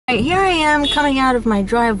Right, here I am coming out of my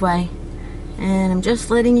driveway, and I'm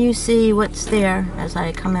just letting you see what's there as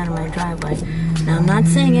I come out of my driveway. Now, I'm not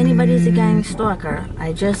saying anybody's a gang stalker.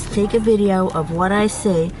 I just take a video of what I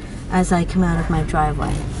see as I come out of my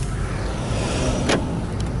driveway.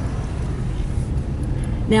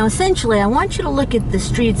 Now, essentially, I want you to look at the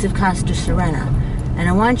streets of Costa Serena, and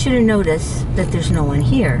I want you to notice that there's no one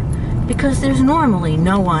here, because there's normally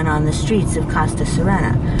no one on the streets of Costa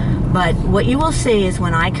Serena. But what you will see is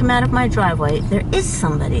when I come out of my driveway, there is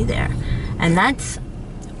somebody there. And that's,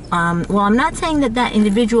 well, I'm not saying that that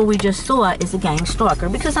individual we just saw is a gang stalker,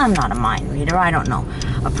 because I'm not a mind reader. I don't know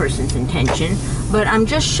a person's intention. But I'm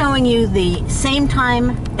just showing you the same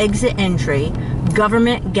time exit entry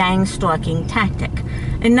government gang stalking tactic.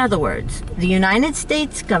 In other words, the United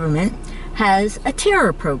States government has a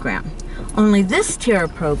terror program. Only this terror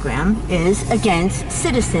program is against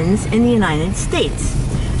citizens in the United States.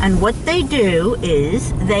 And what they do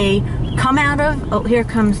is they come out of, oh, here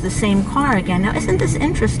comes the same car again. Now, isn't this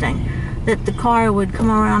interesting that the car would come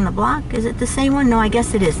around the block? Is it the same one? No, I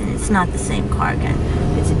guess it isn't. It's not the same car again.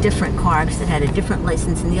 It's a different car because it had a different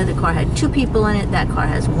license, and the other car had 2 people in it. That car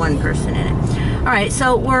has 1 person in it. All right,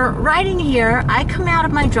 so we're riding here. I come out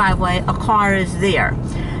of my driveway. A car is there.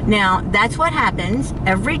 Now, that's what happens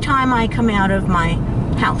every time I come out of my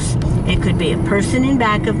house. It could be a person in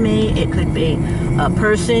back of me. It could be a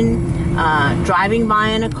person driving by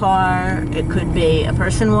in a car. It could be a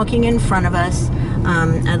person walking in front of us.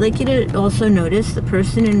 I'd like you to also notice the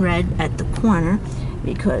person in red at the corner,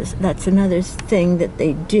 because that's another thing that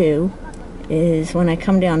they do is when I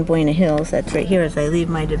come down Buena Hills, that's right here as I leave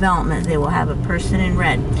my development, they will have a person in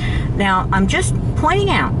red. Now, I'm just pointing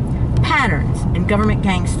out patterns in government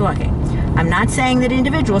gang stalking. I'm not saying that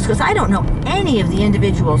individuals, because I don't know any of the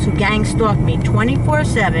individuals who gang stalked me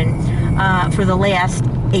 24/7 for the last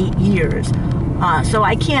 8 years. So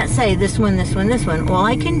I can't say this one, this one, this one. All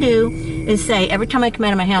I can do is say every time I come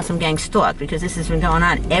out of my house, I'm gang stalked, because this has been going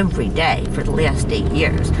on every day for the last 8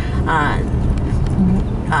 years.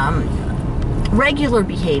 Regular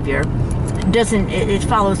behavior doesn't, it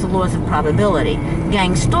follows the laws of probability.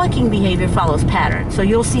 Gang stalking behavior follows patterns. So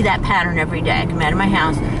you'll see that pattern every day. I come out of my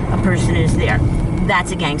house, a person is there.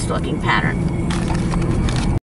 That's a gang stalking pattern.